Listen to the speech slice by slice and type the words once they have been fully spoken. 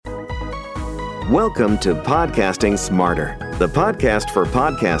Welcome to Podcasting Smarter, the podcast for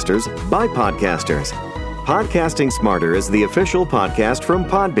podcasters by podcasters. Podcasting Smarter is the official podcast from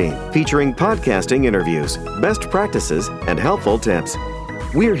Podbean, featuring podcasting interviews, best practices, and helpful tips.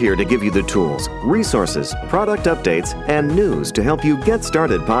 We're here to give you the tools, resources, product updates, and news to help you get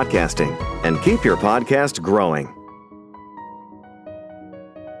started podcasting and keep your podcast growing.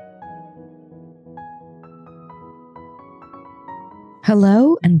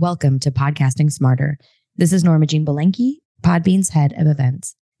 Hello and welcome to Podcasting Smarter. This is Norma Jean Belenky, Podbean's head of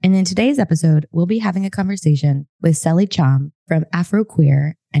events. And in today's episode, we'll be having a conversation with Sally Cham from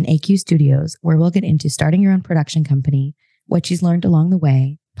AfroQueer and AQ Studios, where we'll get into starting your own production company, what she's learned along the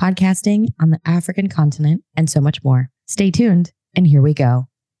way, podcasting on the African continent, and so much more. Stay tuned, and here we go.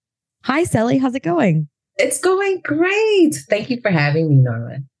 Hi, Sally. How's it going? It's going great. Thank you for having me,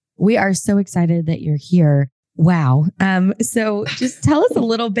 Norma. We are so excited that you're here. Wow. So just tell us a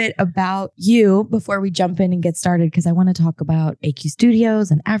little bit about you before we jump in and get started, because I want to talk about AQ Studios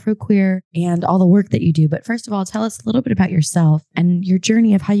and AfroQueer and all the work that you do. But first of all, tell us a little bit about yourself and your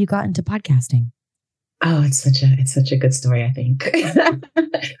journey of how you got into podcasting. Oh, it's such a good story, I think.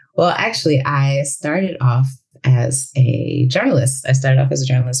 Well, actually, I started off as a journalist. I started off as a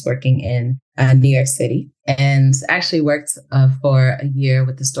journalist working in New York City, and actually worked for a year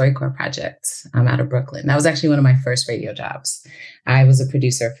with the StoryCorps project out of Brooklyn. That was actually one of my first radio jobs. I was a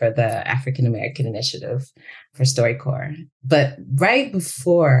producer for the African American Initiative for StoryCorps. But right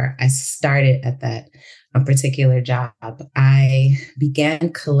before I started at that particular job, I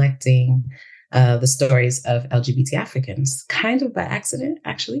began collecting the stories of LGBT Africans, kind of by accident,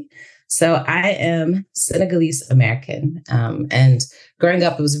 actually. So I am Senegalese American, and growing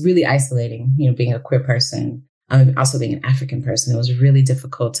up, it was really isolating, being a queer person, also being an African person. It was really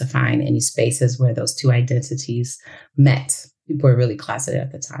difficult to find any spaces where those two identities met. People were really closeted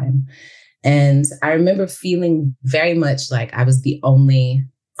at the time. And I remember feeling very much like I was the only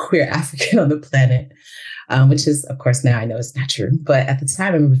queer African on the planet, which is, of course, now I know it's not true. But at the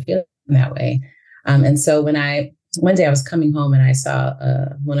time, I remember feeling that way. And so one day I was coming home and I saw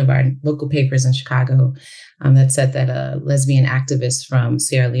one of our local papers in Chicago that said that a lesbian activist from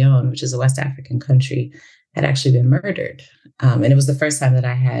Sierra Leone, which is a West African country, had actually been murdered. And it was the first time that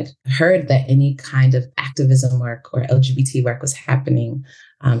I had heard that any kind of activism work or LGBT work was happening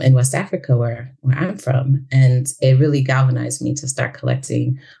in West Africa, where I'm from. And it really galvanized me to start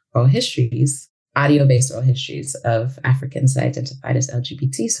collecting oral histories, audio-based oral histories of Africans that identified as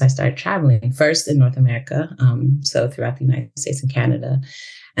LGBT. So I started traveling first in North America, so throughout the United States and Canada,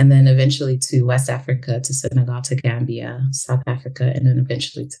 and then eventually to West Africa, to Senegal, to Gambia, South Africa, and then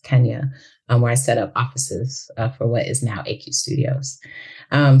eventually to Kenya, where I set up offices for what is now AQ Studios.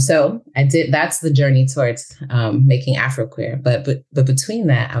 So I did. That's the journey towards making AfroQueer. But between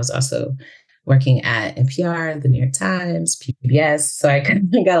that, I was also working at NPR, the New York Times, PBS. So I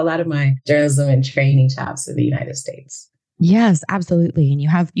got a lot of my journalism and training chops in the United States. Yes, absolutely. And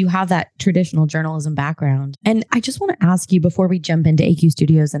you have that traditional journalism background. And I just want to ask you, before we jump into AQ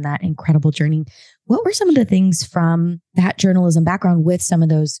Studios and that incredible journey, what were some of the things from that journalism background with some of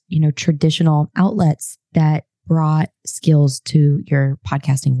those, traditional outlets that brought skills to your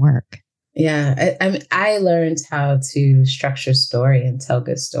podcasting work? Yeah, I learned how to structure story and tell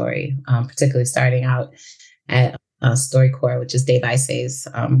good story, particularly starting out at StoryCorps, which is Dave Isay's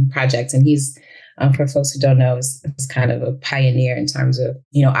project. And he's, for folks who don't know, is kind of a pioneer in terms of,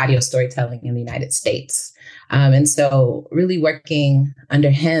 audio storytelling in the United States. And so really working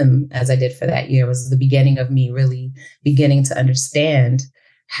under him, as I did for that year, was the beginning of me really beginning to understand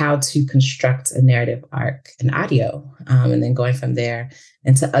how to construct a narrative arc in audio, and then going from there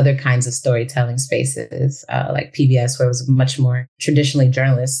into other kinds of storytelling spaces, like PBS, where it was a much more traditionally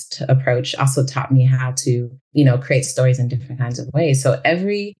journalist approach, also taught me how to, create stories in different kinds of ways. So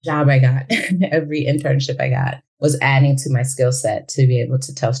every job I got, every internship I got was adding to my skill set to be able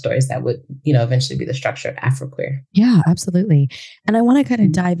to tell stories that would, eventually be the structure of AfroQueer. Yeah, absolutely. And I want to kind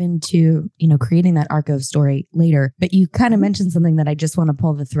of dive into, creating that arc of story later, but you kind of mentioned something that I just want to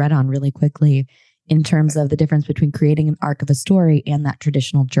pull the thread on really quickly in terms of the difference between creating an arc of a story and that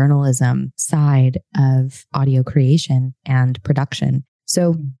traditional journalism side of audio creation and production.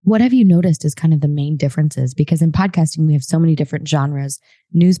 So what have you noticed is kind of the main differences? Because in podcasting, we have so many different genres.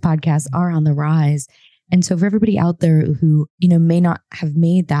 News podcasts are on the rise. And so for everybody out there who, may not have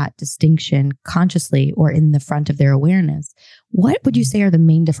made that distinction consciously or in the front of their awareness, what would you say are the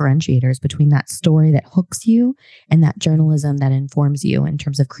main differentiators between that story that hooks you and that journalism that informs you in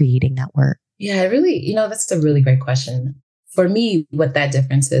terms of creating that work? Yeah, really, that's a really great question. For me, what that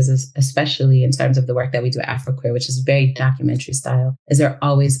difference is, especially in terms of the work that we do at AfroQueer, which is very documentary style, is there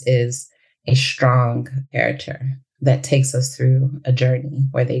always is a strong character that takes us through a journey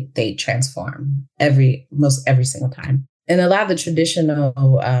where they transform most every single time. In a lot of the traditional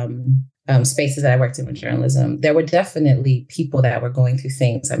spaces that I worked in with journalism, there were definitely people that were going through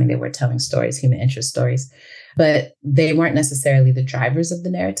things. I mean, they were telling stories, human interest stories, but they weren't necessarily the drivers of the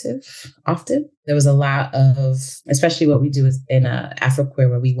narrative often. There was a lot of, especially what we do is in Afroqueer,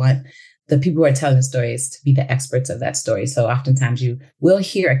 where we want the people who are telling the stories to be the experts of that story. So oftentimes you will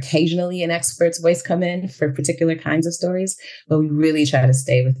hear occasionally an expert's voice come in for particular kinds of stories, but we really try to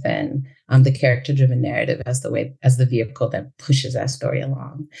stay within the character-driven narrative as the vehicle that pushes that story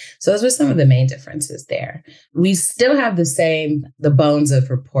along. So those were some of the main differences there. We still have the bones of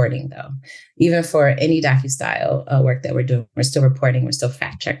reporting, though. Even for any docu-style work that we're doing, we're still reporting, we're still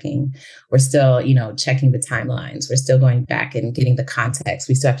fact-checking, we're still, checking the timelines, we're still going back and getting the context.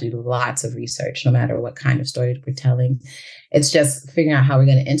 We still have to do lots of research, no matter what kind of story we're telling. It's just figuring out how we're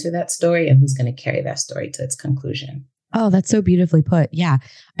going to enter that story and who's going to carry that story to its conclusion. Oh, that's so beautifully put. Yeah.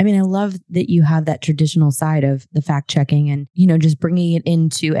 I mean, I love that you have that traditional side of the fact checking and, just bringing it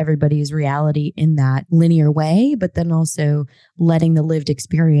into everybody's reality in that linear way, but then also letting the lived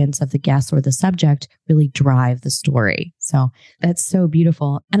experience of the guest or the subject really drive the story. So that's so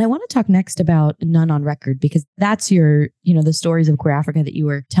beautiful. And I want to talk next about None on Record, because that's your, the stories of Queer Africa that you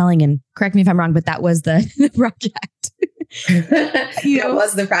were telling. And correct me if I'm wrong, but that was the project. That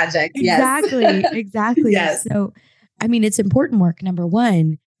was the project. Yes. Exactly. Yes. So I mean, it's important work, number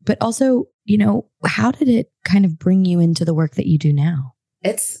one, but also, how did it kind of bring you into the work that you do now?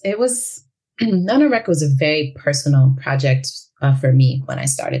 None on Record was a very personal project for me when I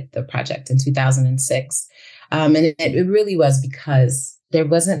started the project in 2006. And it really was because there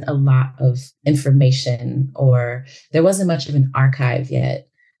wasn't a lot of information, or there wasn't much of an archive yet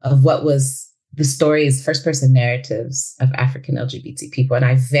of what was the stories, first-person narratives of African LGBT people. And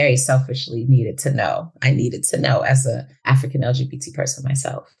I very selfishly needed to know. I needed to know as an African LGBT person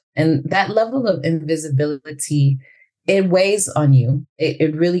myself. And that level of invisibility, it weighs on you.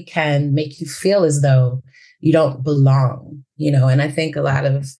 It really can make you feel as though you don't belong, And I think a lot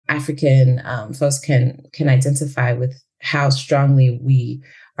of African folks can identify with how strongly we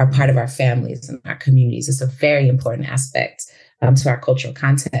are part of our families and our communities. It's a very important aspect to our cultural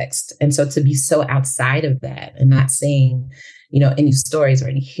context. And so to be so outside of that and not seeing, any stories or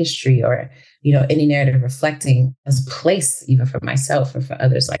any history or, any narrative reflecting as place, even for myself or for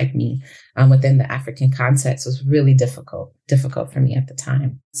others like me within the African context was really difficult for me at the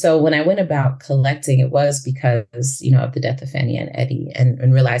time. So when I went about collecting, it was because, of the death of Fanny and Eddie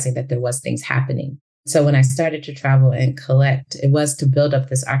and realizing that there was things happening. So when I started to travel and collect, it was to build up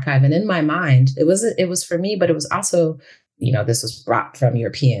this archive. And in my mind, it was for me, but it was also, this was brought from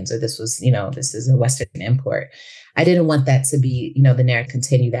Europeans, or this was, this is a Western import. I didn't want that to be, the narrative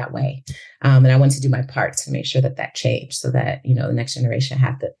continue that way. And I wanted to do my part to make sure that changed so that, the next generation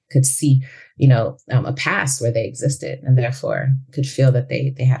could see, a past where they existed and therefore could feel that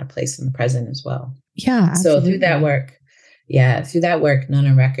they had a place in the present as well. Yeah. Absolutely. So through that work, None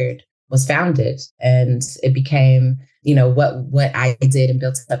on Record was founded, and it became, what I did and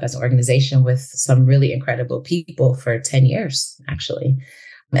built up as an organization with some really incredible people for 10 years, actually.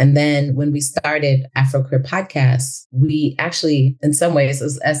 And then when we started Afroqueer Podcasts, we actually, in some ways,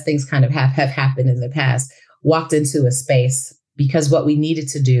 as things kind of have happened in the past, walked into a space because what we needed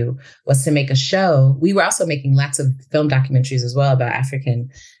to do was to make a show. We were also making lots of film documentaries as well about African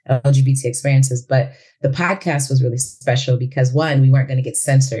LGBT experiences. But the podcast was really special because, one, we weren't going to get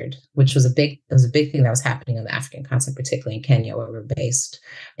censored, which was a big thing that was happening on the African continent, particularly in Kenya, where we're based.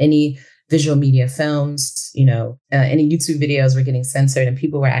 Any visual media films, any YouTube videos were getting censored, and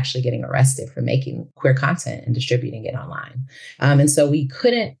people were actually getting arrested for making queer content and distributing it online. And so we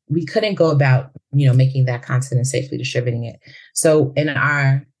couldn't go about, making that content and safely distributing it. So in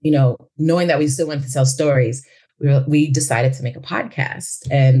our, knowing that we still wanted to tell stories, we decided to make a podcast,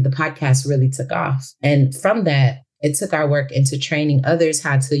 and the podcast really took off. And from that, it took our work into training others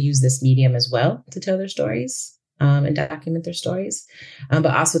how to use this medium as well to tell their stories. And document their stories, but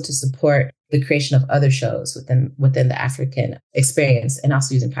also to support the creation of other shows within the African experience, and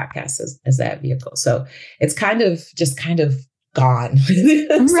also using podcasts as that vehicle. So it's kind of gone.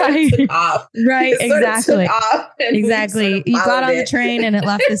 Right. Took off. Right. Exactly. Exactly. You got on the train and it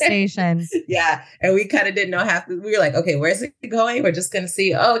left the station. Yeah. And we kind of didn't know we were like, okay, where's it going? We're just going to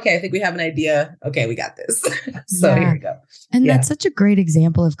see, oh, okay, I think we have an idea. Okay, we got this. So Here we go. And that's such a great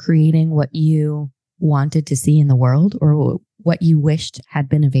example of creating what you wanted to see in the world, or what you wished had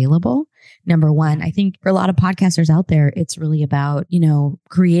been available. Number one, I think for a lot of podcasters out there, it's really about,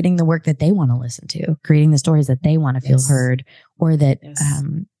 creating the work that they want to listen to, creating the stories that they want to feel heard, or that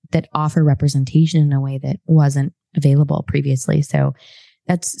that offer representation in a way that wasn't available previously. So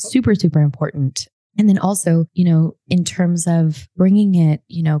that's super, super important. And then also, in terms of bringing it,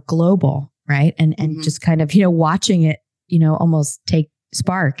 global, right? And just kind of, watching it, almost take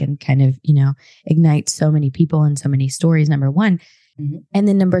spark and kind of, ignite so many people and so many stories, number one. And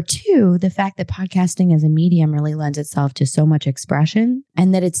then number two, the fact that podcasting as a medium really lends itself to so much expression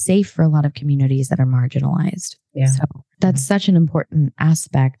and that it's safe for a lot of communities that are marginalized. Yeah. So that's such an important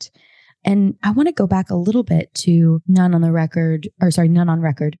aspect. And I want to go back a little bit to None on Record,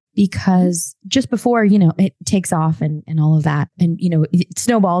 because just before, it takes off and all of that, and, it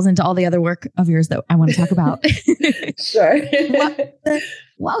snowballs into all the other work of yours that I want to talk about. Sure.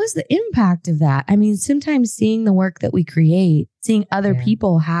 What was the impact of that? I mean, sometimes seeing the work that we create, seeing other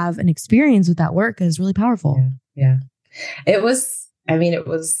people have an experience with that work is really powerful. Yeah. It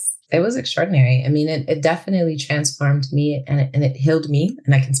was extraordinary. I mean, it definitely transformed me and it healed me,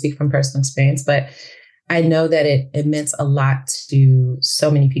 and I can speak from personal experience, but I know that it meant a lot to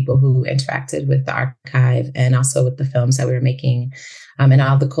so many people who interacted with the archive and also with the films that we were making, and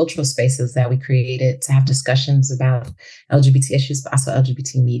all the cultural spaces that we created to have discussions about LGBT issues, but also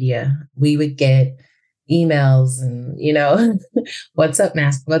LGBT media. We would get emails and, what's up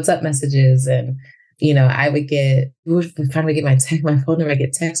messages, and I would finally get my phone number. I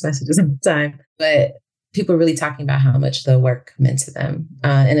get text messages all the time, but people really talking about how much the work meant to them.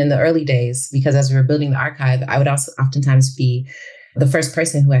 And in the early days, because as we were building the archive, I would also oftentimes be the first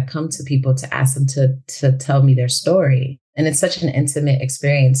person who had come to people to ask them to tell me their story. And it's such an intimate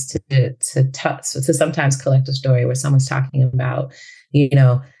experience to sometimes collect a story where someone's talking about,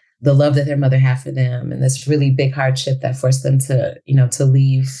 the love that their mother had for them and this really big hardship that forced them to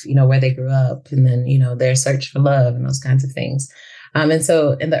leave, where they grew up, and then, their search for love and those kinds of things. And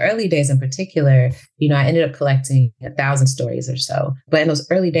so in the early days in particular, I ended up collecting 1,000 stories or so. But in those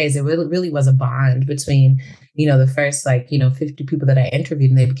early days, it really was a bond between, the first 50 people that I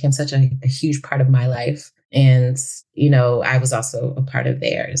interviewed, and they became such a huge part of my life. And, I was also a part of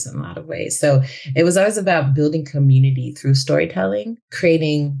theirs in a lot of ways. So it was always about building community through storytelling,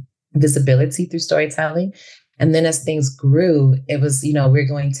 creating visibility through storytelling. And then as things grew, it was, we're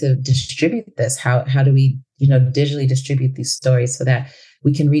going to distribute this. How do we, digitally distribute these stories so that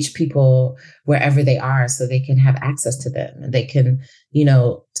we can reach people wherever they are, so they can have access to them and they can,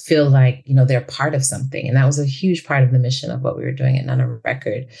 feel like, they're part of something. And that was a huge part of the mission of what we were doing at None on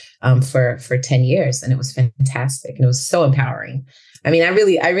Record for 10 years. And it was fantastic. And it was so empowering. I mean, I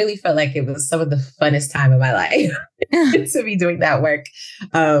really felt like it was some of the funnest time of my life to be doing that work.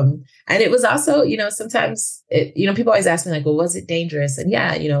 And it was also, sometimes, people always ask me like, well, was it dangerous? And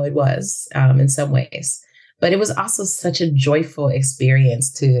yeah, it was in some ways. But it was also such a joyful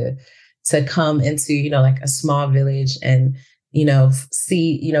experience to come into, like a small village and,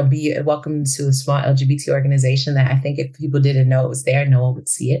 see, be welcomed to a small LGBT organization that I think if people didn't know it was there, no one would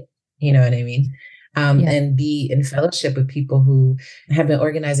see it. You know what I mean? And be in fellowship with people who have been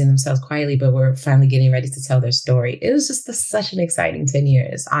organizing themselves quietly, but were finally getting ready to tell their story. It was just such an exciting 10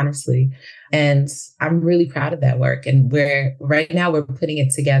 years, honestly. And I'm really proud of that work. And right now we're putting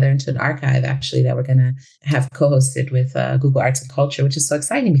it together into an archive, actually, that we're going to have co-hosted with Google Arts and Culture, which is so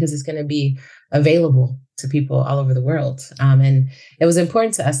exciting because it's going to be available to people all over the world. And it was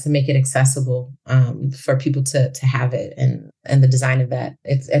important to us to make it accessible for people to have it, and the design of that.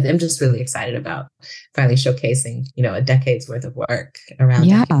 I'm just really excited about finally showcasing, a decade's worth of work around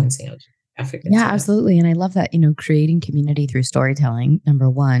documenting Africans. Yeah, absolutely. And I love that, creating community through storytelling, number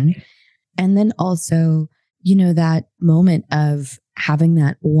one. And then also, that moment of having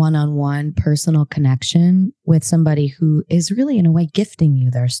that one-on-one personal connection with somebody who is really in a way gifting you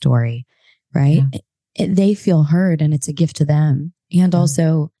their story, right? Yeah. They feel heard, and it's a gift to them. And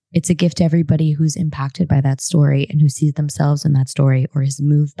also it's a gift to everybody who's impacted by that story and who sees themselves in that story or is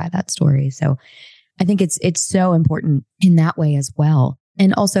moved by that story. So I think it's so important in that way as well.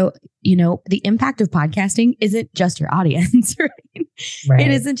 And also, the impact of podcasting isn't just your audience, right?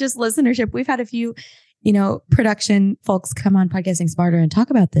 It isn't just listenership. We've had a few, production folks come on Podcasting Smarter and talk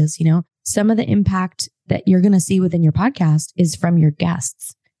about this. Some of the impact that you're going to see within your podcast is from your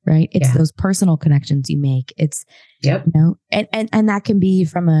guests, right? It's those personal connections you make. It's, and that can be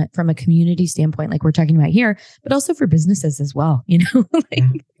from a community standpoint, like we're talking about here, but also for businesses as well,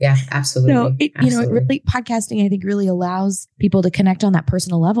 absolutely. So it really, podcasting, I think, really allows people to connect on that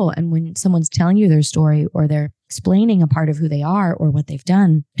personal level. And when someone's telling you their story or they're explaining a part of who they are or what they've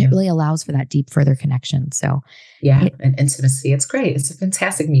done, it really allows for that deep further connection. So and intimacy. It's great. It's a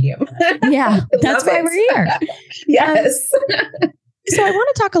fantastic medium. That's why we're here. Yes. So I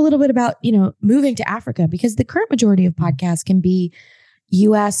want to talk a little bit about, moving to Africa, because the current majority of podcasts can be,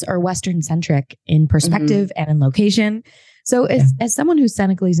 US or Western centric in perspective and in location. So as someone who's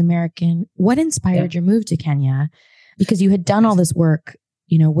Senegalese American, what inspired your move to Kenya? Because you had done all this work,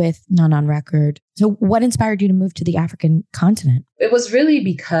 with None on Record. So what inspired you to move to the African continent? It was really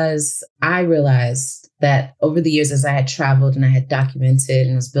because I realized that over the years, as I had traveled and I had documented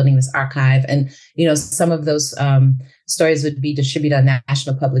and was building this archive, and, some of those stories would be distributed on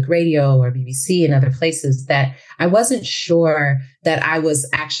National Public Radio or BBC and other places, that I wasn't sure that I was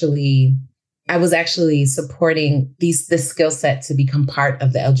actually supporting this skill set to become part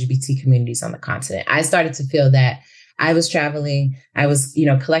of the LGBT communities on the continent. I started to feel that I was traveling, I was,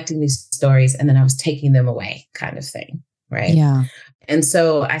 collecting these stories, and then I was taking them away, kind of thing. Right. Yeah. And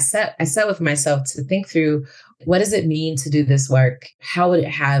so I sat with myself to think through, what does it mean to do this work? How would it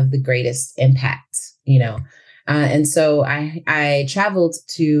have the greatest impact? And so I traveled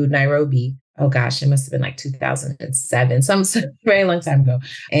to Nairobi. Oh gosh, it must have been like 2007, some very long time ago.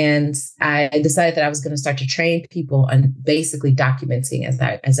 And I decided that I was going to start to train people on basically documenting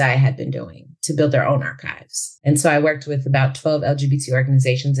as I had been doing, to build their own archives. And so I worked with about 12 LGBT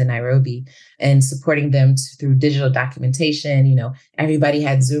organizations in Nairobi and supporting them through digital documentation. Everybody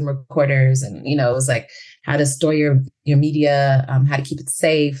had Zoom recorders, and, it was like how to store your media, how to keep it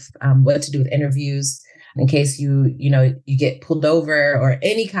safe, what to do with interviews in case you get pulled over, or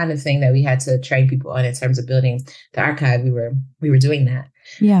any kind of thing that we had to train people on in terms of building the archive. We were doing that.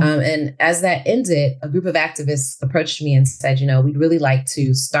 Yeah. And as that ended, a group of activists approached me and said, we'd really like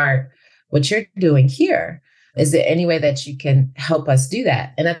to start what you're doing here. Is there any way that you can help us do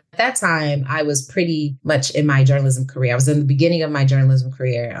that? And at that time, I was pretty much in my journalism career. I was in the beginning of my journalism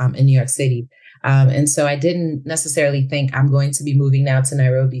career in New York City. And so I didn't necessarily think I'm going to be moving now to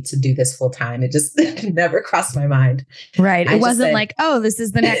Nairobi to do this full time. It just never crossed my mind. Right. It wasn't like, oh, this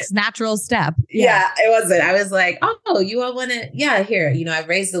is the next natural step. Yeah, it wasn't. I was like, oh, you all want to, here, I've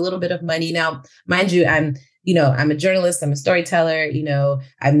raised a little bit of money. Now, mind you, I'm a journalist, I'm a storyteller,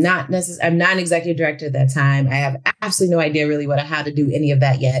 I'm not an executive director at that time. I have absolutely no idea really how to do any of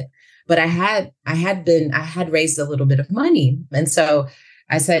that yet. But I had raised a little bit of money. And so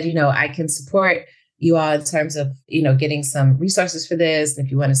I said, I can support you all in terms of, getting some resources for this, and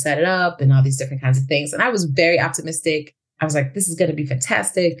if you want to set it up and all these different kinds of things. And I was very optimistic. I was like, this is going to be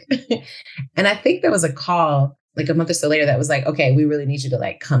fantastic. And I think there was a call like a month or so later that was like, okay, we really need you to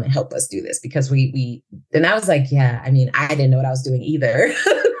like come and help us do this, because and I was like, yeah, I didn't know what I was doing either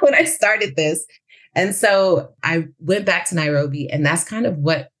when I started this. And so I went back to Nairobi, and that's kind of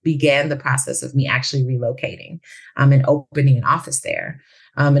what began the process of me actually relocating and opening an office there.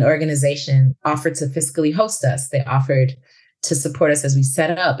 An organization offered to fiscally host us. They offered to support us as we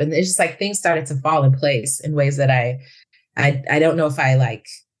set up. And it's just like things started to fall in place in ways that I don't know if I like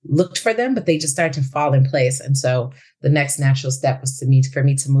looked for them, but they just started to fall in place. And so the next natural step was for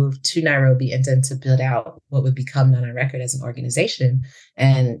me to move to Nairobi and then to build out what would become None on Record as an organization,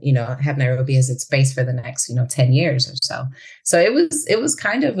 and, have Nairobi as its base for the next, 10 years or so. So it was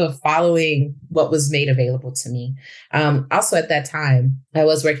kind of a following what was made available to me. Also at that time, I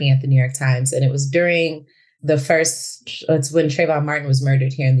was working at the New York Times, and it was during it's when Trayvon Martin was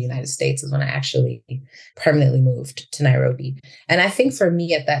murdered here in the United States, is when I actually permanently moved to Nairobi. And I think for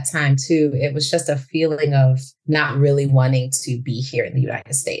me at that time too, it was just a feeling of not really wanting to be here in the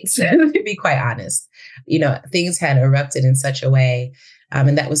United States, to be quite honest. Things had erupted in such a way.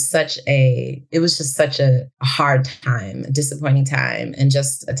 And that was it was just such a hard time, a disappointing time, and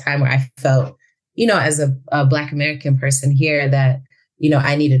just a time where I felt, as a Black American person here, that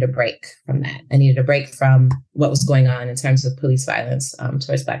I needed a break from that. I needed a break from what was going on in terms of police violence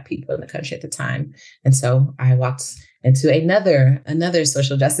towards Black people in the country at the time. And so I walked into another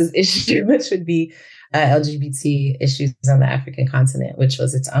social justice issue, which would be LGBT issues on the African continent, which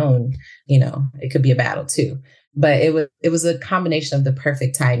was its own, it could be a battle too. But it was a combination of the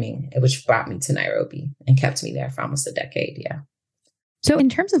perfect timing, which brought me to Nairobi and kept me there for almost a decade. Yeah. So in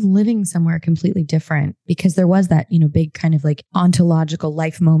terms of living somewhere completely different, because there was that, big kind of like ontological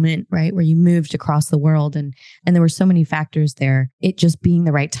life moment, right, where you moved across the world, and there were so many factors there, it just being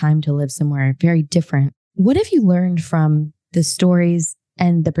the right time to live somewhere very different. What have you learned from the stories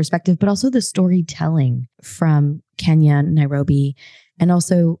and the perspective, but also the storytelling from Kenya, Nairobi, and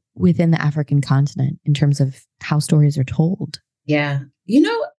also within the African continent in terms of how stories are told? Yeah.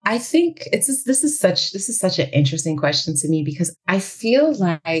 I think this is such an interesting question to me, because I feel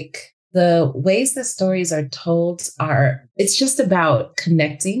like the ways that stories are told it's just about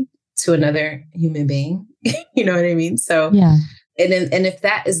connecting to another human being. You know what I mean? So, yeah. And if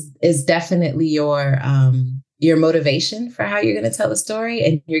that is definitely your motivation for how you're going to tell a story,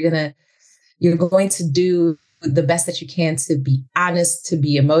 and you're going to do the best that you can, to be honest, to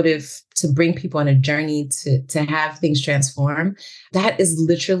be emotive, to bring people on a journey, to have things transform. That is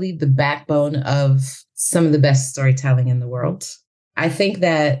literally the backbone of some of the best storytelling in the world. I think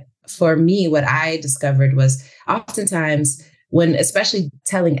that for me, what I discovered was oftentimes when, especially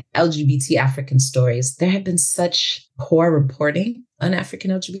telling LGBT African stories, there had been such poor reporting on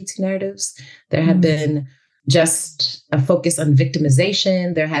African LGBT narratives. There had been just a focus on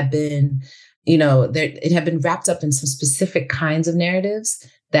victimization. There had been, it had been wrapped up in some specific kinds of narratives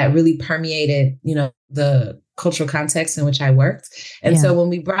that really permeated, the cultural context in which I worked. And so when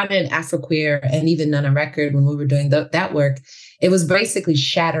we brought in Afroqueer and even None on Record, when we were doing that work, it was basically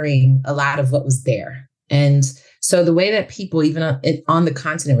shattering a lot of what was there. And so the way that people, even on the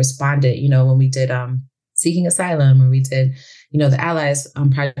continent, responded, when we did Seeking Asylum, or we did, the Allies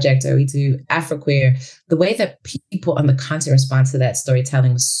Project, or we do Afroqueer, the way that people on the continent respond to that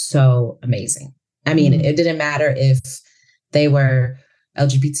storytelling was so amazing. I mean, it didn't matter if they were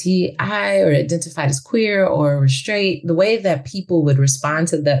LGBTI or identified as queer or were straight. The way that people would respond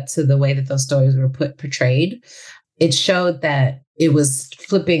to the way that those stories were portrayed, it showed that it was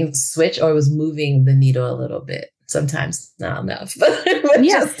flipping the switch, or it was moving the needle a little bit. Sometimes not enough, but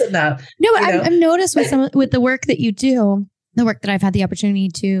just enough. No, I've noticed with the work that you do, the work that I've had the opportunity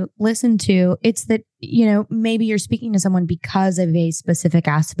to listen to, it's that, maybe you're speaking to someone because of a specific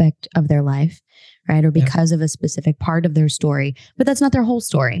aspect of their life, right? Or because of a specific part of their story, but that's not their whole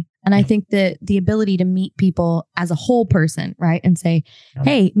story. And I think that the ability to meet people as a whole person, right? And say,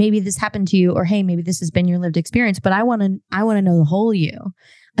 hey, maybe this happened to you, or hey, maybe this has been your lived experience, but I want to know the whole you.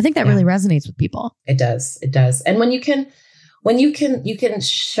 I think that really resonates with people. It does. It does. And when you can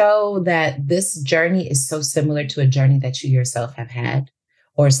show that this journey is so similar to a journey that you yourself have had,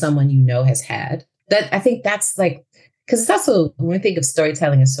 or someone has had, that I think that's like, because it's also, when we think of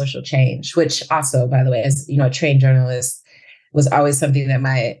storytelling as social change, which also, by the way, as a trained journalist, was always something that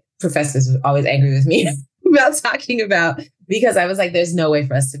my professors were always angry with me about talking about, because I was like, there's no way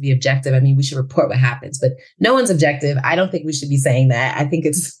for us to be objective. I mean, we should report what happens, but no one's objective. I don't think we should be saying that. I think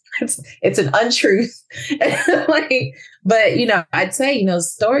it's an untruth. But I'd say,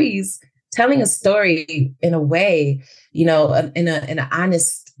 stories, telling a story in a way, in an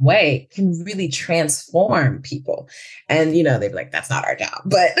honest way, can really transform people. And, they'd be like, that's not our job,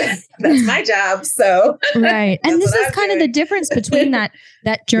 but that's my job. So, right. And this is kind of the difference between that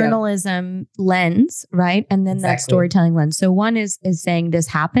journalism lens, right? And then that storytelling lens. So one is saying this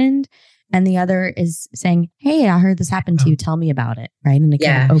happened, and the other is saying, hey, I heard this happen to you. Tell me about it. Right. And it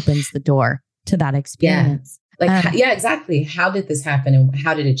kind of opens the door to that experience. Exactly. How did this happen, and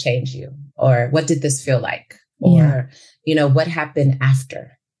how did it change you? Or what did this feel like? Or, what happened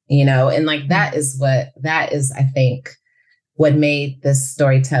after? And that is, I think, what made this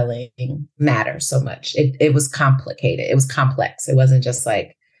storytelling matter so much. It was complicated. It was complex. It wasn't just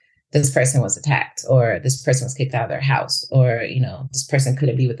like, this person was attacked, or this person was kicked out of their house, or, this person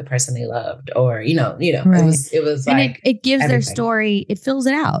couldn't be with the person they loved, or, right. it was and like, it gives everything. Their story, it fills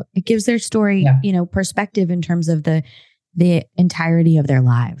it out. It gives their story, perspective in terms of the entirety of their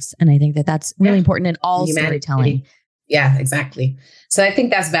lives. And I think that that's really important in all storytelling. Yeah, exactly. So I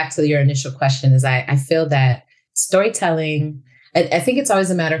think that's back to your initial question, is I feel that storytelling, I think it's always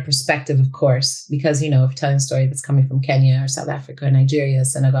a matter of perspective, of course, because, if you're telling a story that's coming from Kenya or South Africa or Nigeria,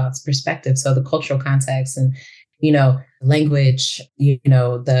 Senegal, it's perspective. So the cultural context and, language,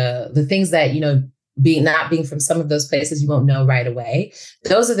 the things that, not being from some of those places, you won't know right away.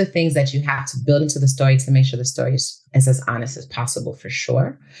 Those are the things that you have to build into the story to make sure the story is as honest as possible, for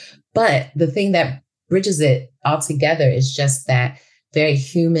sure. But the thing that bridges it all together is just that very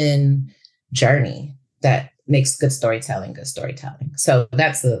human journey that makes good storytelling. So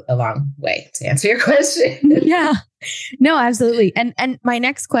that's a long way to answer your question. Yeah, no, absolutely. And my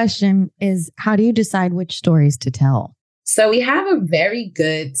next question is, how do you decide which stories to tell? So we have a very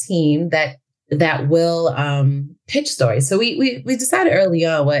good team that will pitch stories. So we decided early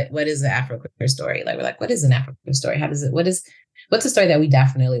on what is an Afroqueer story? Like, we're like, what is an Afroqueer story? What's a story that we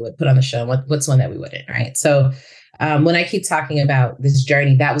definitely would put on the show? What's one that we wouldn't, right? So when I keep talking about this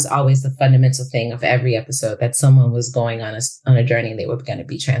journey, that was always the fundamental thing of every episode, that someone was going on a journey and they were going to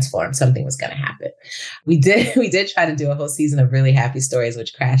be transformed. Something was going to happen. We did try to do a whole season of really happy stories,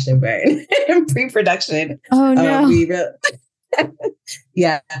 which crashed and burned in pre-production. Oh no.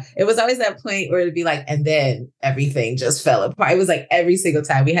 Yeah, it was always that point where it'd be like, and then everything just fell apart. It was like every single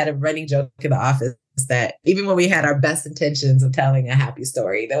time. We had a running joke in the office that even when we had our best intentions of telling a happy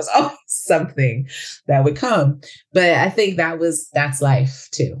story, there was always something that would come. But I think that's life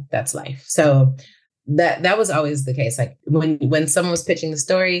too. That's life. So that was always the case. Like when someone was pitching the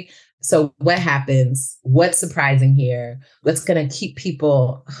story, So what happens? What's surprising here? What's going to keep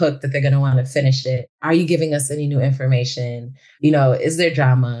people hooked that they're going to want to finish it? Are you giving us any new information? Is there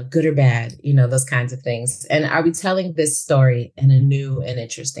drama, good or bad? Those kinds of things. And are we telling this story in a new and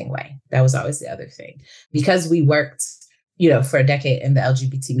interesting way? That was always the other thing. Because we worked for a decade in the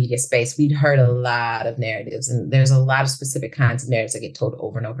LGBT media space, we'd heard a lot of narratives, and there's a lot of specific kinds of narratives that get told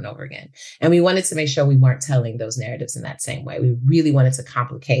over and over and over again. And we wanted to make sure we weren't telling those narratives in that same way. We really wanted to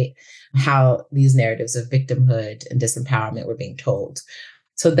complicate how these narratives of victimhood and disempowerment were being told.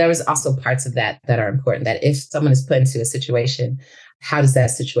 So there was also parts of that are important, that if someone is put into a situation, how does that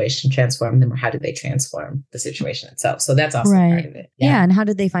situation transform them, or how do they transform the situation itself? So that's also part of it. Yeah. And how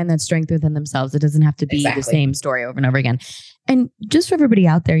did they find that strength within themselves? It doesn't have to be the same story over and over again. And just for everybody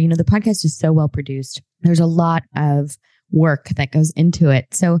out there, the podcast is so well produced. There's a lot of work that goes into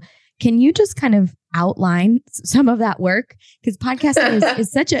it. So can you just kind of outline some of that work? Because podcasting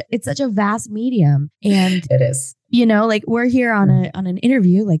is such a vast medium. And it is. We're here on an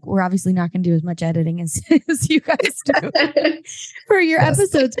interview. We're obviously not going to do as much editing as you guys do for your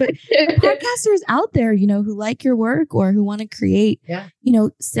episodes, but podcasters out there, who like your work or who want to create,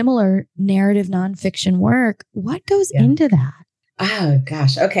 similar narrative nonfiction work. What goes into that? Oh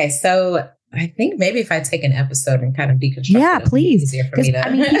gosh. Okay. So I think maybe if I take an episode and kind of deconstruct it, please. Easier for me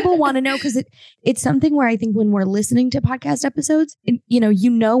to... people want to know, because it's something where I think when we're listening to podcast episodes,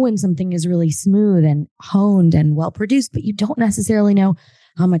 when something is really smooth and honed and well produced, but you don't necessarily know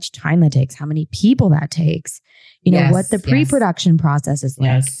how much time that takes, how many people that takes, what the pre-production process is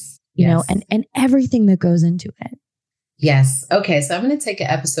like, and everything that goes into it. Yes. Okay. So I'm going to take an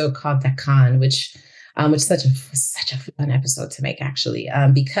episode called Dakan, which is such a fun episode to make, actually,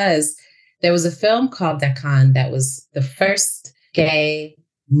 because there was a film called Dakan that was the first gay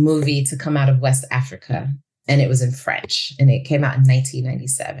movie to come out of West Africa, and it was in French, and it came out in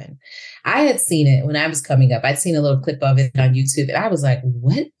 1997. I had seen it when I was coming up. I'd seen a little clip of it on YouTube, and I was like,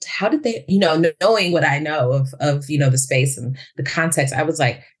 what? How did they, knowing what I know of the space and the context, I was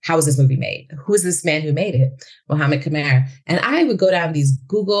like, how was this movie made? Who is this man who made it? Mohamed Khmer. And I would go down these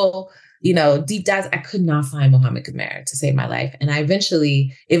Google deep dives. I could not find Mohamed Khmer to save my life. And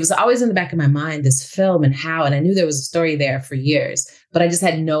it was always in the back of my mind, this film and I knew there was a story there for years, but I just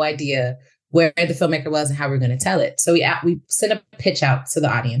had no idea where the filmmaker was and how we were going to tell it. So we sent a pitch out to the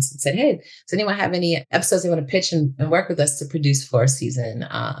audience and said, hey, does anyone have any episodes they want to pitch and work with us to produce for season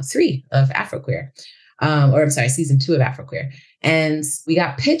 3 of Afroqueer? Season 2 of Afroqueer. And we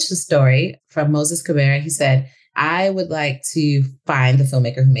got pitched the story from Moses Khmer. He said, I would like to find the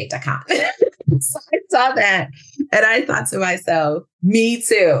filmmaker who made Dakan. So I saw that and I thought to myself, me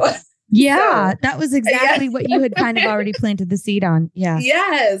too. Yeah, that was exactly what you had kind of already planted the seed on. Yeah.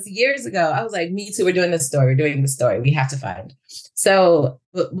 Yes. Years ago, I was like, me too. We're doing this story. We have to find. So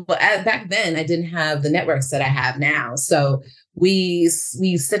back then, I didn't have the networks that I have now. So we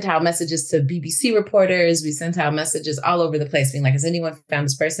sent out messages to BBC reporters. We sent out messages all over the place being like, has anyone found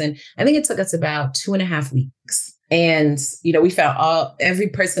this person? I think it took us about 2.5 weeks. And, we found every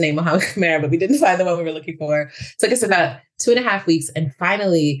person named Mohamed Khmer, but we didn't find the one we were looking for. It took us about 2.5 weeks. And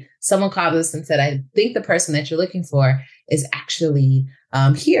finally, someone called us and said, I think the person that you're looking for is actually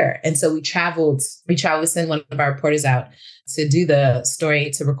here. And so we traveled to send one of our reporters out to do the story,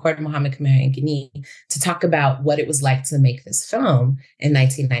 to record Mohamed Khmer in Guinea, to talk about what it was like to make this film in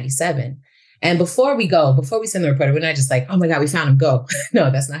 1997. And before we send the reporter, we're not just like, oh my God, we found him, go. No,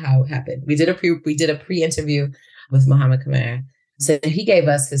 that's not how it happened. We did a pre-interview with Mohamed Khmer. So he gave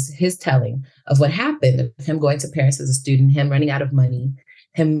us his telling of what happened, of him going to Paris as a student, him running out of money,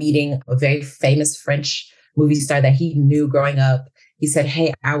 him meeting a very famous French movie star that he knew growing up. He said,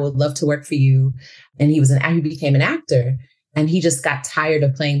 hey, I would love to work for you. And he became an actor. And he just got tired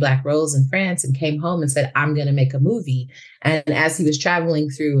of playing Black roles in France and came home and said, I'm going to make a movie. And as he was traveling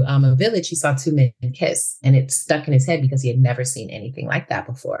through a village, he saw two men kiss, and it stuck in his head because he had never seen anything like that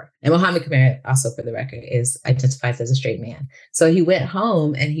before. And Mohamed Khmer, also for the record, identifies as a straight man. So he went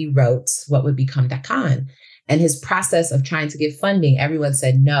home and he wrote what would become Dakan. And his process of trying to get funding, everyone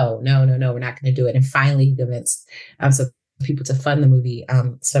said, no, we're not going to do it. And finally he convinced people to fund the movie,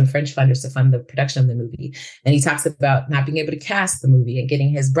 some French funders to fund the production of the movie. And he talks about not being able to cast the movie and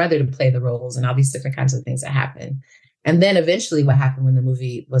getting his brother to play the roles and all these different kinds of things that happen. And then eventually what happened when the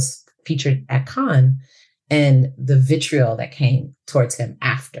movie was featured at Cannes and the vitriol that came towards him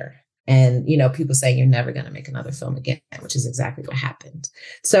after. And, people saying you're never going to make another film again, which is exactly what happened.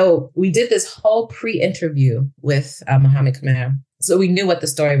 So we did this whole pre-interview with Mohamed Khmer. So we knew what the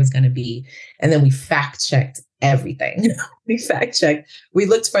story was going to be. And then we fact-checked everything. We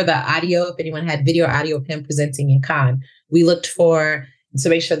looked for the audio, if anyone had video or audio of him presenting in Cannes. We looked for to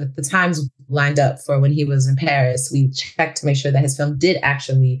make sure that the times lined up for when he was in Paris. We checked to make sure that his film did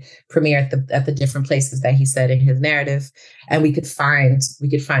actually premiere at the different places that he said in his narrative. And we could find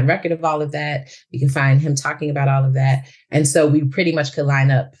record of all of that. We could find him talking about all of that. And so we pretty much could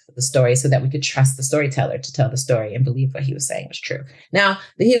line up the story so that we could trust the storyteller to tell the story and believe what he was saying was true. Now,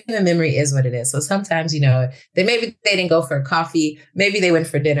 the human memory is what it is. So sometimes, they didn't go for a coffee, maybe they went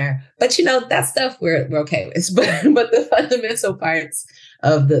for dinner, but that stuff we're okay with. But the fundamental parts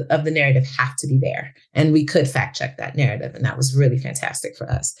of the narrative have to be there. And we could fact check that narrative. And that was really fantastic for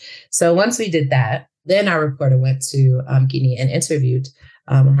us. So once we did that, then our reporter went to Guinea and interviewed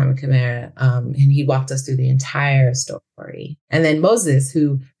Mohamed Kamara, and he walked us through the entire story. And then Moses,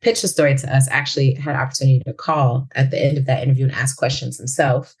 who pitched the story to us, actually had an opportunity to call at the end of that interview and ask questions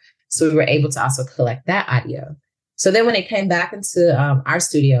himself. So we were able to also collect that audio. So then when it came back into our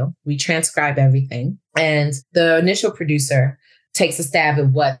studio, we transcribe everything. And the initial producer takes a stab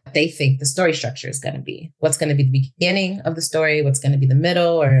at what they think the story structure is going to be. What's going to be the beginning of the story, what's going to be the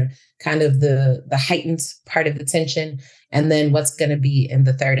middle, or kind of the heightened part of the tension, and then what's going to be in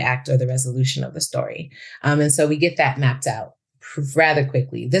the third act or the resolution of the story. And so we get that mapped out rather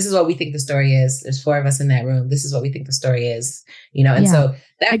quickly. This is what we think the story is. There's 4 of us in that room. This is what we think the story is, and so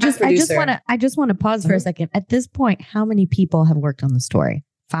that I just want to pause for a second. At this point, how many people have worked on the story?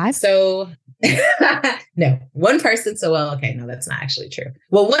 5? So no, one person. So, okay, no, that's not actually true.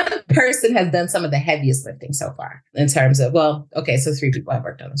 Well, one person has done some of the heaviest lifting so far in terms of, so 3 people have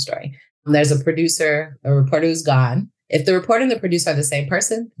worked on the story. There's a producer, a reporter who's gone. If the reporter and the producer are the same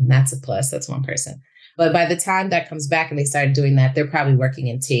person, that's a plus. That's one person. But by the time that comes back and they start doing that, they're probably working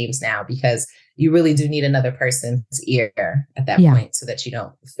in teams now, because you really do need another person's ear at that point so that you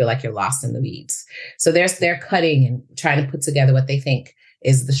don't feel like you're lost in the weeds. So they're cutting and trying to put together what they think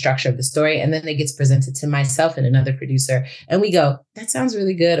is the structure of the story. And then it gets presented to myself and another producer. And we go, that sounds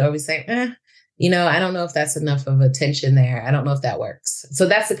really good. Or we say, I don't know if that's enough of a tension there. I don't know if that works. So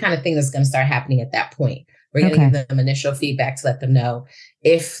that's the kind of thing that's going to start happening at that point. We're going to give them initial feedback to let them know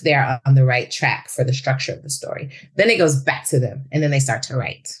if they're on the right track for the structure of the story. Then it goes back to them and then they start to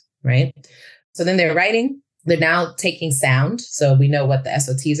write, right? So then they're writing. They're now taking sound. So we know what the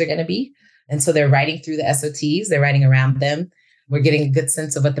SOTs are going to be. And so they're writing through the SOTs. They're writing around them. We're getting a good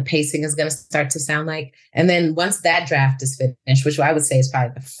sense of what the pacing is going to start to sound like. And then once that draft is finished, which I would say is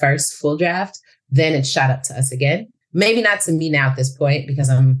probably the first full draft, then it's shot up to us again. Maybe not to me now at this point, because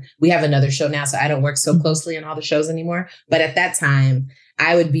we have another show now, so I don't work so closely on all the shows anymore. But at that time,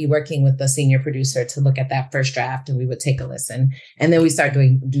 I would be working with the senior producer to look at that first draft, and we would take a listen. And then we start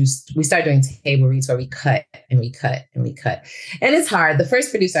doing table reads where we cut and we cut and we cut. And it's hard. The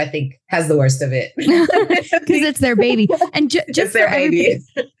first producer, I think, has the worst of it. Because it's their baby. And just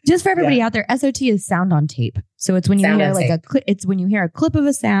for everybody out there, SOT is sound on tape. So it's when you hear when you hear a clip of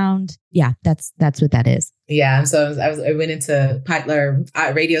a sound. Yeah, that's what that is. Yeah. So I went into popular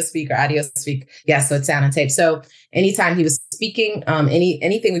radio speak or audio speak. Yeah. So it's sound on tape. So anytime he was speaking,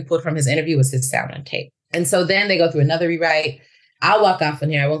 anything we pulled from his interview was his sound on tape. And so then they go through another rewrite. I'll walk off in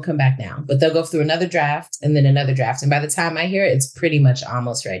here. I won't come back now, but they'll go through another draft and then another draft. And by the time I hear it, it's pretty much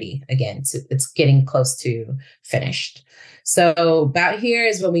almost ready again. It's getting close to finished. So about here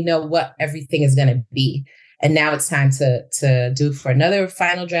is when we know what everything is going to be. And now it's time to do for another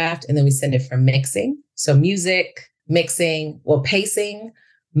final draft. And then we send it for mixing. So music, mixing, pacing,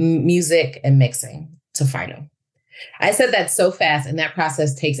 music, and mixing to final. I said that so fast, and that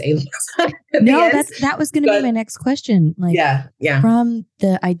process takes a long time. No, that was going to be my next question. From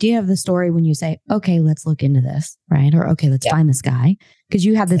the idea of the story, when you say, okay, let's look into this, right? Or, okay, let's find this guy. Because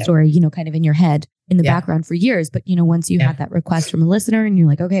you have the story, kind of in your head, in the background for years. But, once you had that request from a listener and you're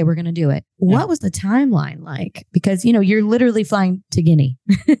like, okay, we're going to do it. What was the timeline like? Because, you're literally flying to Guinea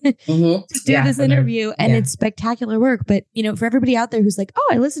to do this interview and it's spectacular work. But, for everybody out there who's like, oh,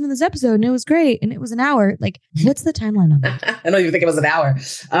 I listened to this episode and it was great. And it was an hour. Like, what's the timeline on that? I don't even think it was an hour.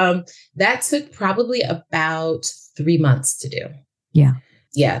 That took probably about 3 months to do. Yeah.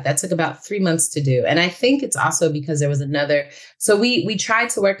 Yeah, that took about 3 months to do. And I think it's also because there was another. So we tried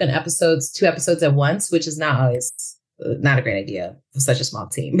to work on 2 episodes at once, which is not a great idea for such a small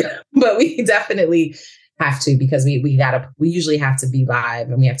team. But we definitely have to, because we usually have to be live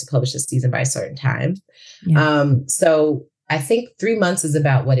and we have to publish the season by a certain time. Yeah. So I think 3 months is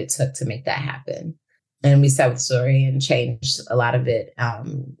about what it took to make that happen. And we set with the story and changed a lot of it.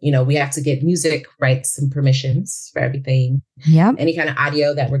 We have to get music rights and permissions for everything. Yeah. Any kind of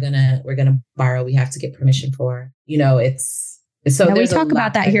audio that we're gonna borrow, we have to get permission for. So we talk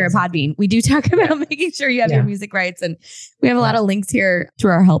about that here at Podbean. We do talk about making sure you have your music rights, and we have a lot of links here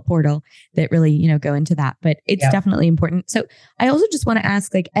through our help portal that really, go into that, but it's definitely important. So I also just want to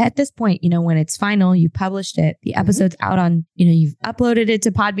ask, like, at this point, when it's final, you published it, the episode's out on, you've uploaded it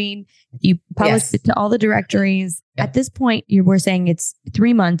to Podbean, you published it to all the directories. At this point, we're saying it's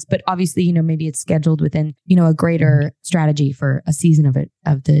 3 months, but obviously, maybe it's scheduled within, a greater strategy for a season of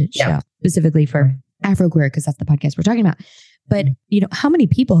the show, specifically for Afroqueer, because that's the podcast we're talking about. But, how many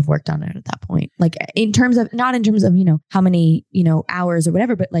people have worked on it at that point? Like not in terms of, how many, hours or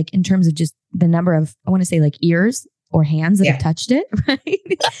whatever, but like in terms of just the number of, I want to say like ears or hands that have touched it, right?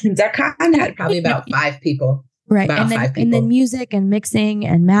 Darkon had probably about 5 people. Right. And then music and mixing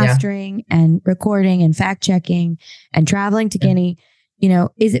and mastering and recording and fact checking and traveling to Guinea,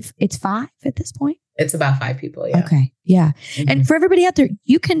 it's 5 at this point? It's about 5 people. Yeah. Okay. Yeah. Mm-hmm. And for everybody out there,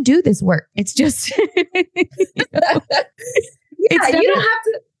 you can do this work. It's just, you don't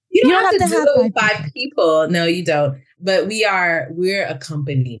have to do 5 people. No, you don't. But we're a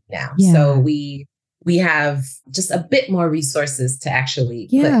company now. Yeah. So we have just a bit more resources to actually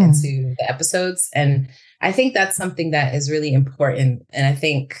put into the episodes. And I think that's something that is really important. And I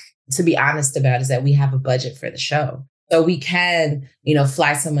think, to be honest about, is that we have a budget for the show. So we can,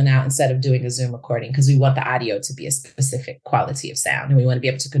 fly someone out instead of doing a Zoom recording, because we want the audio to be a specific quality of sound, and we want to be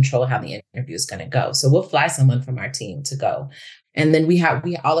able to control how the interview is going to go. So we'll fly someone from our team to go. And then we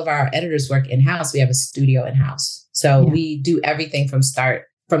all of our editors work in-house. We have a studio in-house. So we do everything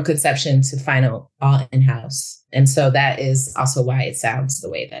from conception to final, all in-house. And so that is also why it sounds the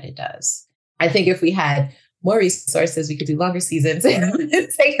way that it does. I think if we had more resources, we could do longer seasons. It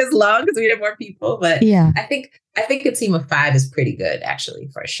wouldn't take as long because we have more people. But I think a team of 5 is pretty good, actually,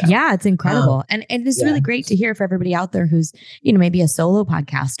 for a show. Yeah, it's incredible. And it's really great to hear for everybody out there who's, maybe a solo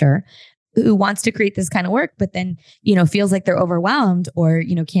podcaster who wants to create this kind of work, but then, feels like they're overwhelmed or,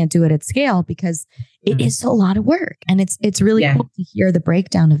 can't do it at scale, because it is a lot of work. And it's really cool to hear the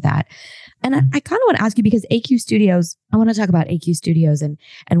breakdown of that. And I kind of want to ask you, because AQ Studios, I want to talk about AQ Studios and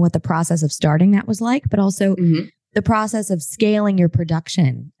what the process of starting that was like, but also the process of scaling your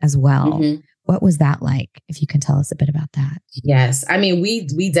production as well. Mm-hmm. What was that like? If you can tell us a bit about that. Yes. I mean,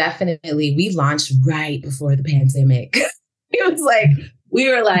 we launched right before the pandemic. It was like, we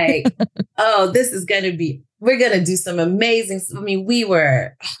were like, oh, we're going to do some amazing. I mean,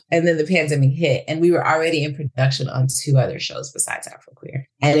 and then the pandemic hit, and we were already in production on 2 other shows besides Afroqueer.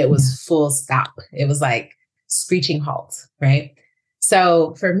 And it was full stop. It was like screeching halt. Right.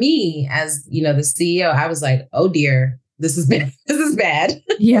 So for me, as the CEO, I was like, oh dear, this is bad. This is bad.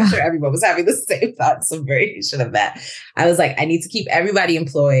 Yeah. I'm sure everyone was having the same thought, some variation of that. I was like, I need to keep everybody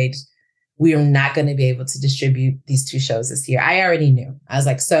employed. We are not going to be able to distribute these 2 shows this year. I already knew. I was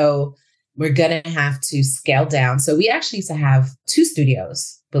like, so we're going to have to scale down. So we actually used to have 2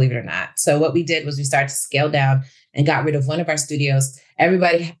 studios, believe it or not. So what we did was we started to scale down and got rid of one of our studios.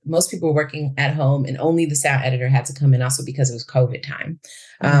 Most people were working at home, and only the sound editor had to come in, also because it was COVID time.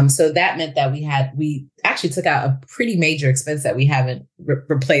 So that meant that we actually took out a pretty major expense that we haven't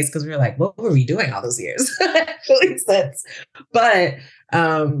replaced, because we were like, what were we doing all those years? Actually sense. But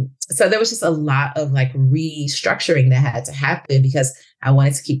so there was just a lot of like restructuring that had to happen, because I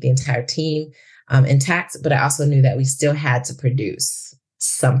wanted to keep the entire team intact, but I also knew that we still had to produce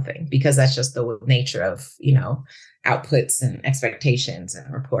something, because that's just the nature of, outputs and expectations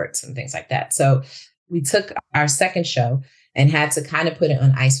and reports and things like that. So we took our second show and had to kind of put it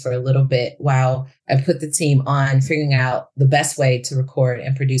on ice for a little bit while I put the team on figuring out the best way to record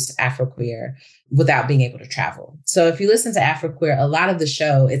and produce Afroqueer without being able to travel. So if you listen to Afroqueer, a lot of the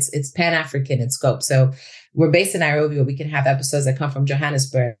show, it's Pan-African in scope. So we're based in Nairobi, but we can have episodes that come from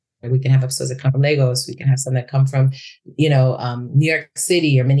Johannesburg. We can have episodes that come from Lagos. We can have some that come from, New York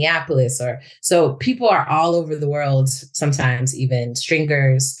City or Minneapolis. So people are all over the world. Sometimes even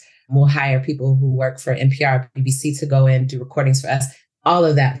stringers will hire people who work for NPR, BBC to go in, do recordings for us. All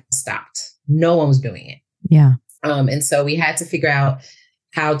of that stopped. No one was doing it. Yeah. And so we had to figure out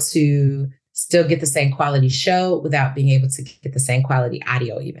how to still get the same quality show without being able to get the same quality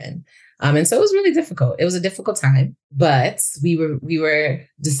audio even. And so it was really difficult. It was a difficult time, but we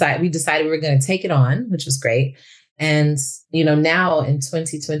decided we were going to take it on, which was great. And, now in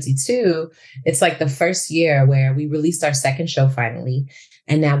 2022, it's like the first year where we released our second show finally.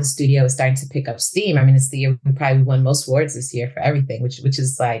 And now the studio is starting to pick up steam. I mean, it's the year we probably won most awards this year for everything, which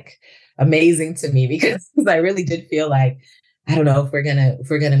is like amazing to me, because I really did feel like I don't know if we're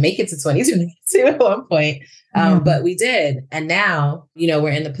gonna make it to 2022 at one point. But we did. And now, we're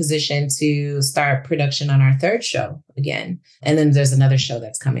in the position to start production on our third show again. And then there's another show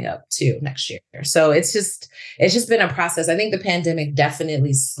that's coming up too next year. So it's just been a process. I think the pandemic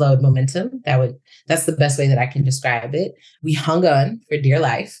definitely slowed momentum. That's the best way that I can describe it. We hung on for dear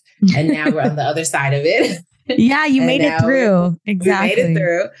life. And now we're on the other side of it. Yeah, you made it through. Exactly. We made it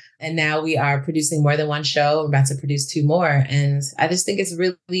through. And now we are producing more than one show. We're about to produce 2 more. And I just think it's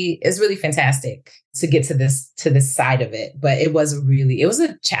really fantastic to get to this side of it. But it was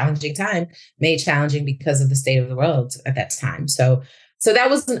a challenging time, made challenging because of the state of the world at that time. So that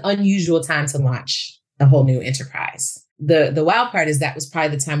was an unusual time to launch a whole new enterprise. The wild part is that was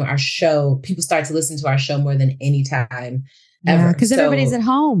probably the time where people started to listen to our show more than any time ever. Because everybody's at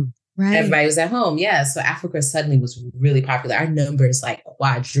home. Right. Everybody was at home. Yeah. So Africa suddenly was really popular. Our numbers like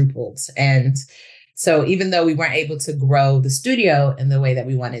quadrupled. And so even though we weren't able to grow the studio in the way that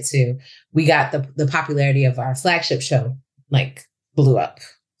we wanted to, we got the popularity of our flagship show, like blew up.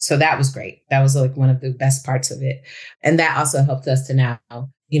 So that was great. That was like one of the best parts of it. And that also helped us to now,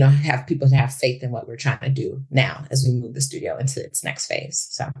 have people to have faith in what we're trying to do now as we move the studio into its next phase.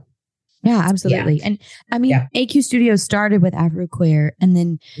 So. Yeah, absolutely. Yeah. And I mean, AQ Studios started with Afroqueer. And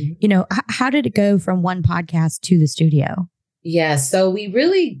then, how did it go from one podcast to the studio? Yeah, so we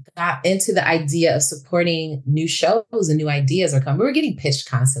really got into the idea of supporting new shows and new ideas are coming. We were getting pitched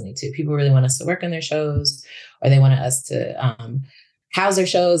constantly too. People really want us to work on their shows, or they want us to house their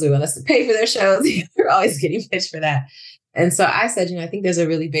shows, or they want us to pay for their shows. We're always getting pitched for that. And so I said, I think there's a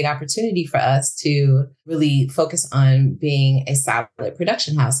really big opportunity for us to really focus on being a solid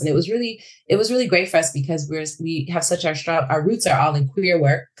production house. And it was really great for us because we have such our roots are all in queer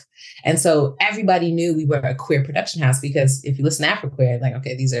work. And so everybody knew we were a queer production house because if you listen to Afroqueer, like,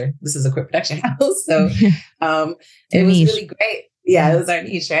 okay, this is a queer production house. So it was really great. Yeah, it was our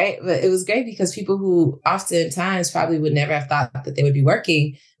niche, right? But it was great because people who oftentimes probably would never have thought that they would be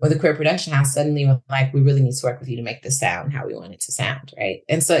working with a queer production house suddenly were like, we really need to work with you to make this sound how we want it to sound, right?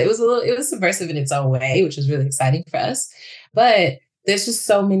 And so it was subversive in its own way, which was really exciting for us. But there's just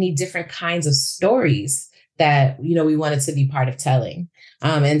so many different kinds of stories that, we wanted to be part of telling.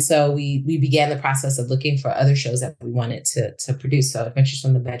 And so we began the process of looking for other shows that we wanted to produce. So Adventures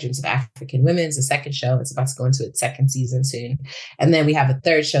from the Bedrooms of African Women is the second show. It's about to go into its second season soon. And then we have a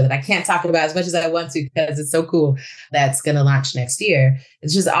third show that I can't talk about as much as I want to because it's so cool that's going to launch next year.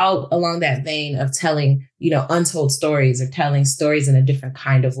 It's just all along that vein of telling, untold stories or telling stories in a different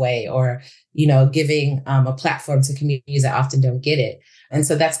kind of way or, giving a platform to communities that often don't get it. And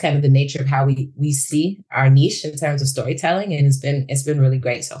so that's kind of the nature of how we see our niche in terms of storytelling. And it's been really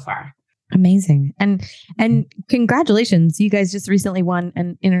great so far. Amazing. And congratulations. You guys just recently won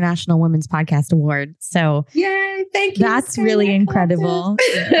an International Women's Podcast Award. So yay, thank you. That's really incredible.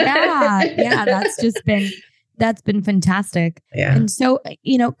 Yeah. That's been fantastic. Yeah. And so,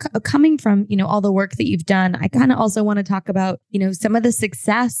 coming from, all the work that you've done, I kind of also want to talk about, some of the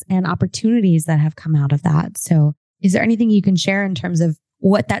success and opportunities that have come out of that. So is there anything you can share in terms of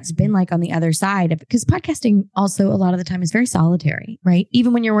what that's been like on the other side? Because podcasting also a lot of the time is very solitary, right?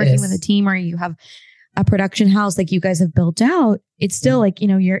 Even when you're working with a team or you have a production house like you guys have built out, it's still like,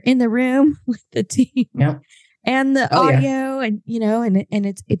 you're in the room with the team and the audio and, and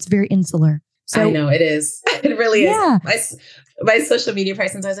it's very insular. So, I know it is. It really is. My social media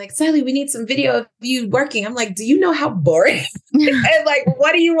persons, I was like, Sally, we need some video of you working. I'm like, do you know how boring? And like,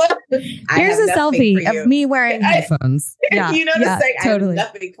 what do you want? Here's a selfie of me wearing headphones. Yeah, you know what I'm saying? Totally. I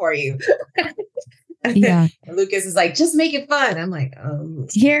have nothing for you. Yeah. Lucas is like, just make it fun. I'm like,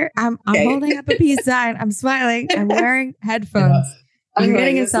 here, I'm holding up a peace sign. I'm smiling. I'm wearing headphones. You're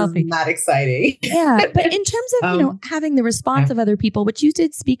getting a selfie. Not exciting. Yeah. But in terms of, having the response of other people, which you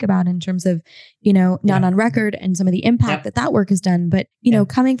did speak about in terms of, not on record and some of the impact that work has done. But,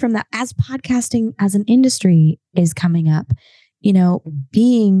 coming from that as podcasting as an industry is coming up,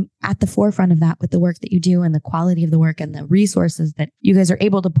 being at the forefront of that with the work that you do and the quality of the work and the resources that you guys are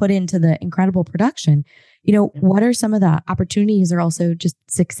able to put into the incredible production, what are some of the opportunities or also just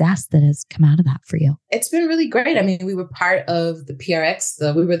success that has come out of that for you? It's been really great. I mean, we were part of the PRX.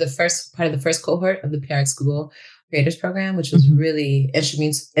 We were part of the first cohort of the PRX Google Creators Program, which was really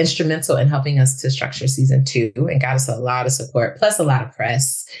instrumental in helping us to structure season 2 and got us a lot of support, plus a lot of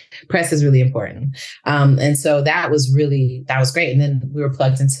press. Press is really important. And so that was great. And then we were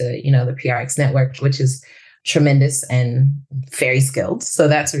plugged into, the PRX network, which is tremendous and very skilled. So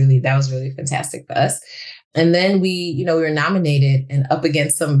that was really fantastic for us. And then we were nominated and up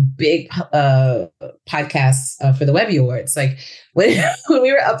against some big podcasts for the Webby Awards. Like when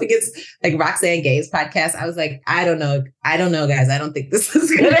we were up against like Roxane Gay's podcast, I was like, I don't know, guys. I don't think this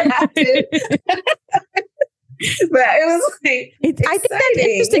is going to happen. But it was like, I think that's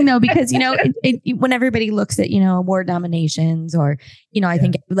interesting though, because, when everybody looks at, award nominations or, I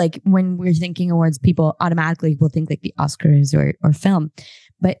think like when we're thinking awards, people automatically will think like the Oscars or film.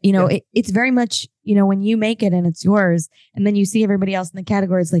 But, it's very much, when you make it and it's yours and then you see everybody else in the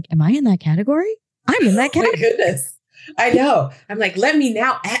category, it's like, am I in that category? I'm in that category. My goodness. I know. I'm like, let me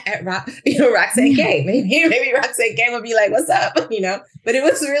now at Roxane Gay. Maybe Roxane Gay would be like, what's up? But it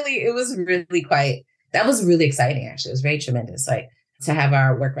was really quite, that was really exciting, actually. It was very tremendous, like to have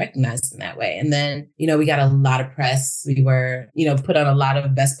our work recognized in that way. And then, we got a lot of press. We were, put on a lot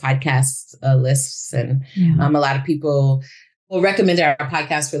of best podcast lists and a lot of people will recommend our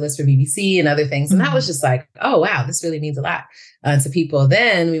podcast for lists for BBC and other things. And that was just like, oh, wow, this really means a lot to people.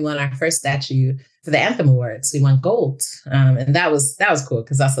 Then we won our first statue for the Anthem Awards. We won gold. And that was cool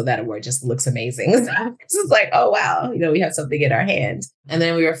because also that award just looks amazing. It's just like, oh, wow, we have something in our hands. And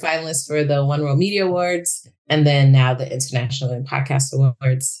then we were finalists for the One World Media Awards. And then now the International and Podcast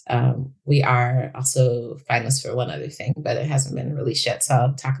Awards. We are also finalists for one other thing, but it hasn't been released yet. So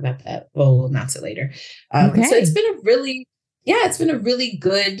I'll talk about that. We'll announce it later. Okay. So it's been a really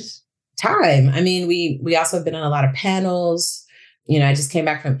good time. I mean, we also have been on a lot of panels. I just came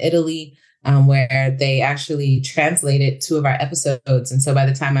back from Italy, where they actually translated 2 of our episodes. And so by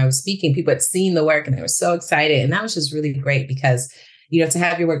the time I was speaking, people had seen the work and they were so excited. And that was just really great because, to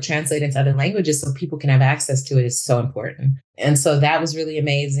have your work translated into other languages so people can have access to it is so important. And so that was really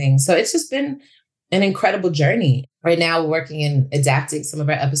amazing. So it's just been an incredible journey. Right now, we're working in adapting some of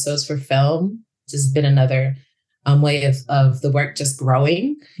our episodes for film, which has been another way of the work just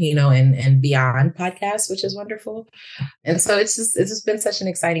growing, and beyond podcasts, which is wonderful. And so it's just been such an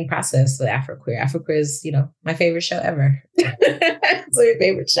exciting process with AfroQueer. AfroQueer is, my favorite show ever. It's my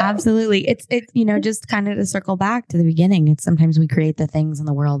favorite show. Absolutely. It's just kind of to circle back to the beginning. It's sometimes we create the things in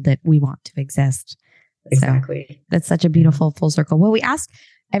the world that we want to exist. Exactly. So that's such a beautiful full circle. Well, we ask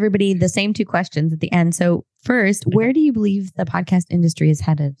everybody the same 2 questions at the end. So first, where do you believe the podcast industry is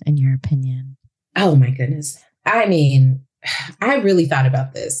headed in your opinion? Oh my goodness. I mean, I really thought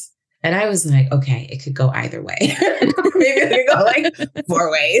about this and I was like, okay, it could go either way. Maybe it could go like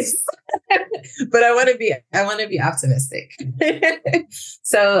 4 ways, but I want to be optimistic.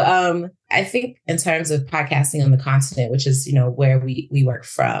 So I think in terms of podcasting on the continent, which is, where we work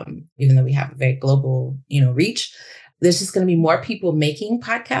from, even though we have a very global, reach, there's just going to be more people making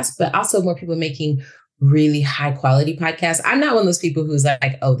podcasts, but also more people making really high quality podcasts. I'm not one of those people who's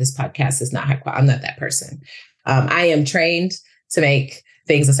like, oh, this podcast is not high quality. I'm not that person. I am trained to make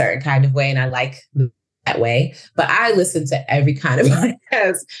things a certain kind of way, and I like that way. But I listen to every kind of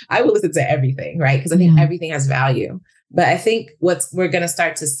podcast. I will listen to everything, right? Because I think everything has value. But I think what we're going to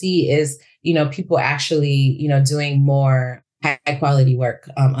start to see is, people actually, doing more high quality work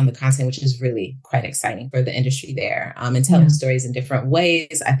on the content, which is really quite exciting for the industry there, and telling stories in different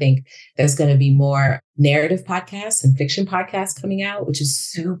ways. I think there's going to be more narrative podcasts and fiction podcasts coming out, which is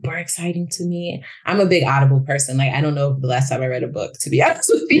super exciting to me. I'm a big Audible person. Like, I don't know the last time I read a book, to be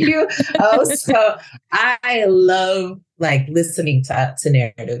honest with you. So I love like listening to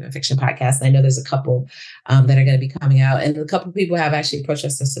narrative and fiction podcasts. And I know there's a couple that are going to be coming out, and a couple of people have actually approached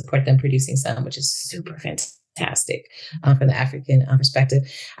us to support them producing some, which is super fantastic from the African perspective.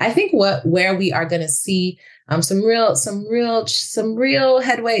 I think where we are going to see some real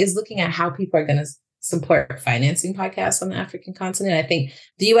headway is looking at how people are going to support financing podcasts on the African continent. I think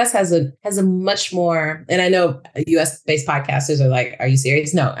the U.S. has a much more, and I know U.S.-based podcasters are like, "Are you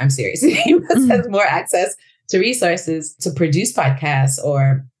serious?" No, I'm serious. The U.S. has more access to resources to produce podcasts,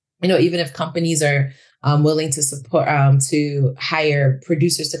 or even if companies are willing to support, to hire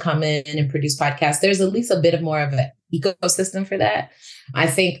producers to come in and produce podcasts, there's at least a bit of more of an ecosystem for that. I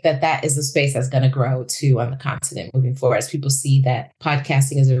think that is a space that's going to grow too on the continent moving forward, as people see that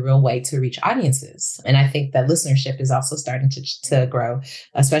podcasting is a real way to reach audiences. And I think that listenership is also starting to grow,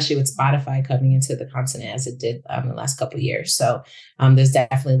 especially with Spotify coming into the continent as it did in the last couple of years. So there's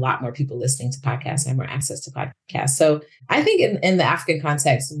definitely a lot more people listening to podcasts and more access to podcasts. So I think in the African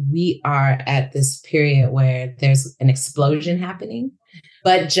context, we are at this period where there's an explosion happening.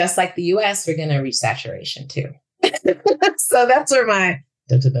 But just like the US, we're going to reach saturation too. So that's where my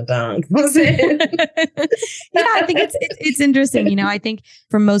comes in. I think it's interesting. I think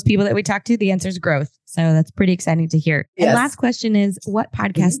for most people that we talk to, the answer is growth. So that's pretty exciting to hear. Yes. And last question is, what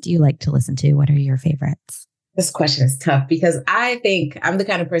podcast do you like to listen to? What are your favorites? This question is tough because I think I'm the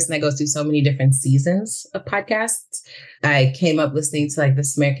kind of person that goes through so many different seasons of podcasts. I came up listening to like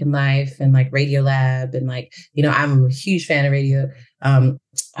This American Life and like Radiolab and like, I'm a huge fan of radio.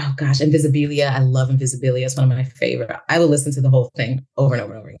 Invisibilia. I love Invisibilia. It's one of my favorite. I will listen to the whole thing over and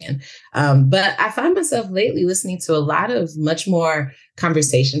over and over again. But I find myself lately listening to a lot of much more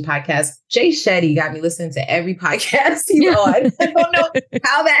conversation podcasts. Jay Shetty got me listening to every podcast he's on. I don't know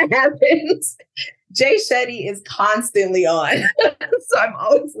how that happens. Jay Shetty is constantly on. So I'm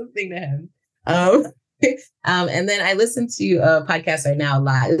always listening to him. And then I listen to podcasts right now a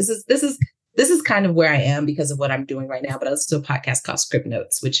lot. This is kind of where I am because of what I'm doing right now, but I listen to a podcast called Script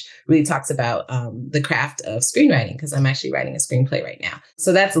Notes, which really talks about the craft of screenwriting, because I'm actually writing a screenplay right now.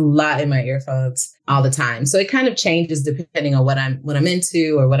 So that's a lot in my earphones all the time. So it kind of changes depending on what I'm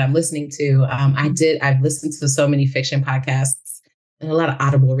into or what I'm listening to. I've listened to so many fiction podcasts and a lot of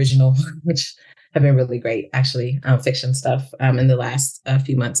Audible original, which have been really great, actually, fiction stuff in the last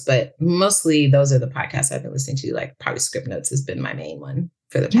few months. But mostly those are the podcasts I've been listening to, like probably Script Notes has been my main one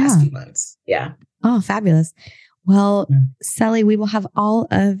for the past few months. Yeah. Oh, fabulous. Well, Sally, we will have all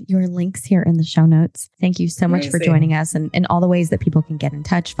of your links here in the show notes. Thank you so much for joining us and all the ways that people can get in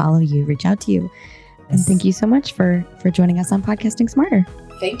touch, follow you, reach out to you. Yes. And thank you so much for joining us on Podcasting Smarter.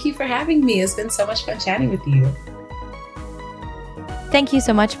 Thank you for having me. It's been so much fun chatting with you. Thank you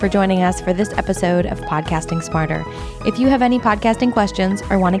so much for joining us for this episode of Podcasting Smarter. If you have any podcasting questions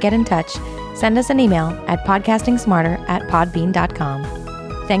or want to get in touch, send us an email at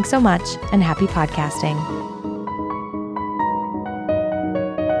podcastingsmarter@podbean.com. Thanks so much and happy podcasting.